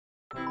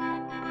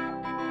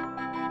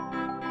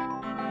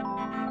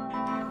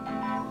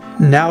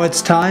Now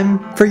it's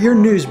time for your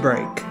news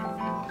break.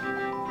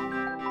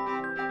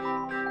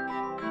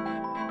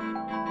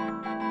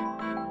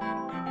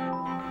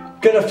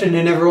 Good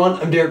afternoon, everyone.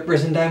 I'm Derek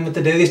Brisendine with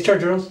the Daily Star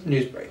Journal's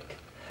Newsbreak.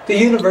 The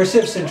University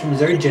of Central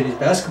Missouri Jennies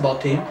basketball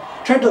team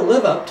tried to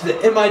live up to the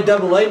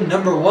MIAA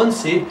number 1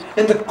 seed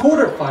in the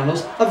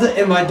quarterfinals of the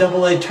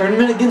MIAA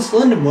tournament against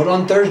Lindenwood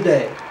on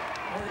Thursday.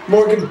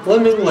 Morgan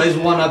Fleming lays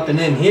one up and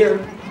in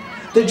here.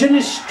 The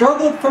Jennies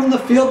struggled from the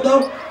field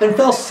though and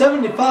fell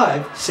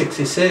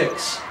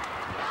 75-66.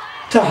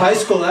 To high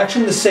school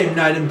action the same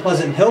night in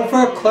Pleasant Hill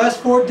for a Class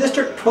 4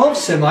 District 12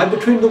 semi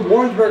between the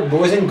Warrensburg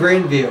boys and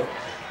Grandview.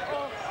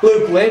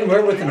 Luke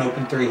Laneware with an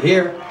open three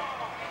here.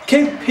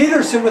 Kate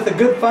Peterson with a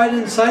good fight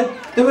inside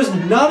that was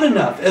not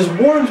enough as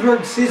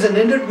Warrensburg's season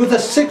ended with a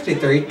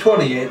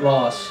 63-28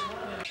 loss.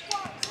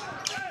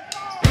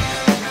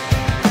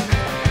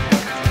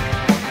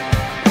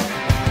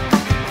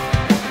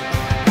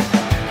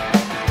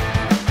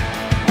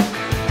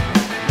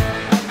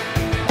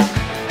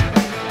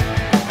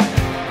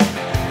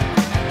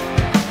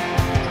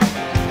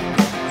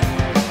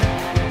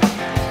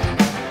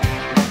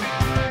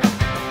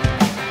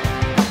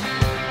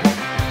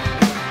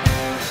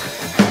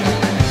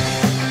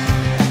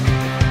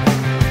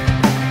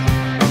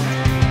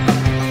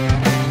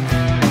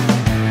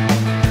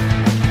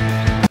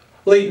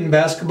 Leighton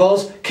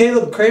basketball's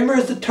Caleb Kramer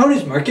is the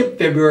Tony's Market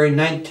February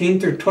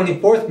 19th through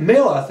 24th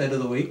Male Athlete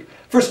of the Week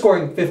for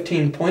scoring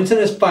 15 points in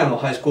his final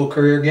high school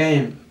career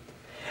game.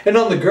 And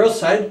on the girls'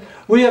 side,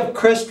 we have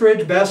Crest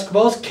Ridge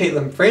basketball's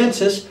Caitlin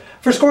Francis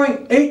for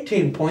scoring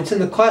 18 points in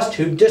the Class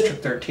 2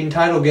 District 13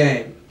 title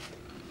game.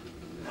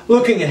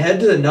 Looking ahead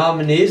to the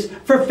nominees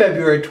for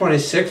February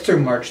 26th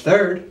through March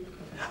 3rd,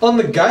 on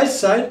the guys'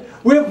 side,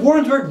 we have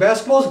Warrensburg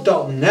basketball's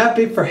Dalton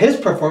Nappy for his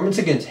performance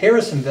against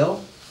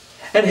Harrisonville,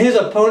 and his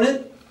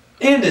opponent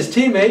and his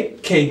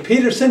teammate, Kate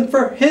Peterson,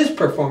 for his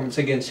performance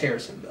against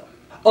Harrisonville.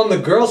 On the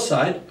girls'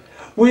 side,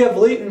 we have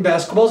Leighton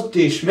basketball's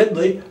Dee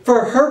Schmidley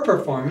for her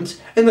performance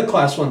in the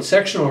Class 1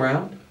 sectional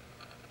round,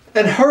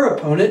 and her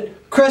opponent,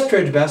 Crest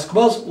Ridge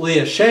basketball's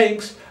Leah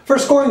Shanks, for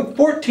scoring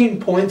 14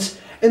 points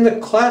in the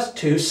Class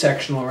 2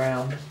 sectional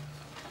round.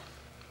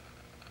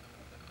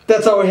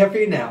 That's all we have for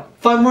you now.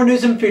 Find more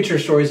news and feature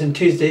stories in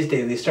Tuesday's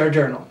Daily Star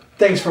Journal.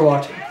 Thanks for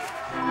watching.